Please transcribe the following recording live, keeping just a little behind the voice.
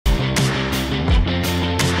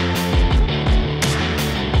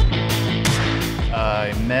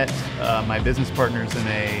my business partners in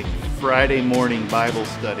a Friday morning Bible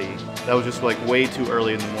study. That was just like way too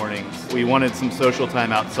early in the morning. We wanted some social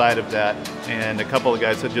time outside of that, and a couple of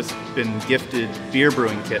guys had just been gifted beer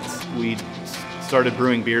brewing kits. We started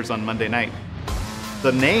brewing beers on Monday night.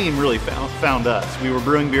 The name really found us. We were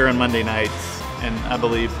brewing beer on Monday nights, and I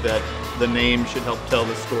believe that the name should help tell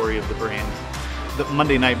the story of the brand. The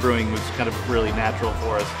Monday Night Brewing was kind of really natural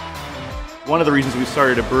for us. One of the reasons we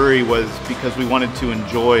started a brewery was because we wanted to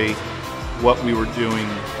enjoy what we were doing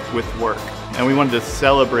with work. And we wanted to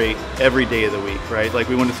celebrate every day of the week, right? Like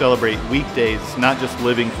we wanted to celebrate weekdays, not just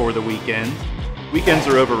living for the weekend. Weekends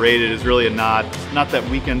are overrated is really a nod, not that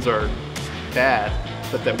weekends are bad,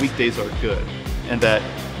 but that weekdays are good. And that,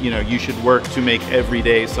 you should work to make every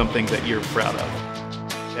day something that you're proud of.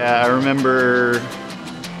 Yeah, I remember it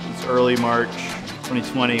was early March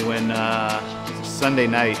 2020 when it was a Sunday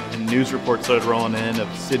night and news reports started rolling in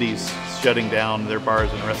of cities shutting down their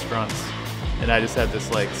bars and restaurants. And I just had this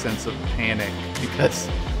sense of panic because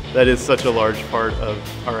that is such a large part of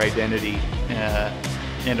our identity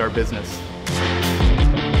and our business.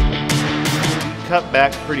 Cut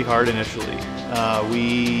back pretty hard initially.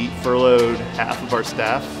 We furloughed half of our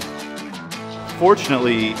staff.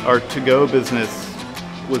 Fortunately, our to-go business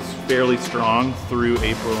was fairly strong through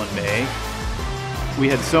April and May. We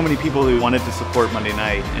had so many people who wanted to support Monday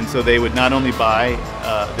Night, and so they would not only buy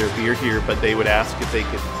their beer here, but they would ask if they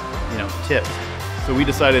could tip. So we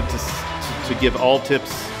decided to give all tips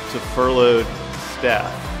to furloughed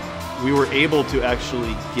staff. We were able to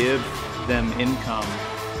actually give them income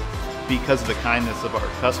because of the kindness of our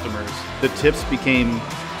customers. The tips became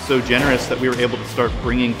so generous that we were able to start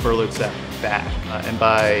bringing furloughed staff back. And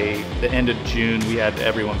by the end of June, we had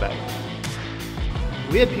everyone back.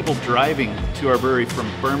 We had people driving to our brewery from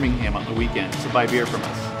Birmingham on the weekend to buy beer from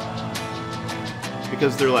us.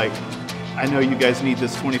 Because they're like, I know you guys need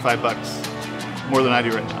this 25 bucks more than I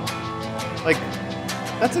do right now.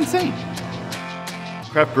 That's insane.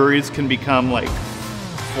 Craft breweries can become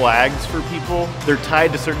flags for people. They're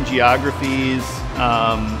tied to certain geographies.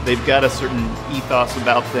 They've got a certain ethos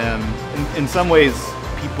about them. In some ways,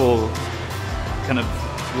 people kind of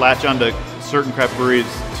latch onto certain craft breweries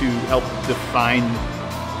to help define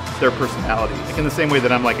their personality. In the same way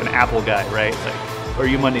that I'm an Apple guy, right? Are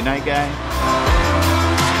you a Monday Night guy?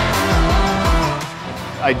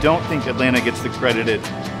 I don't think Atlanta gets the credit it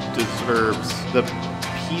deserves. The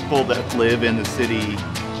people that live in the city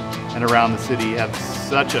and around the city have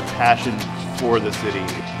such a passion for the city.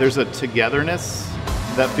 There's a togetherness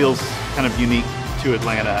that feels kind of unique to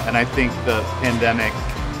Atlanta, and I think the pandemic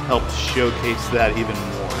helped showcase that even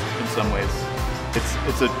more in some ways.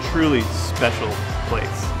 It's a truly special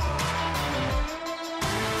place.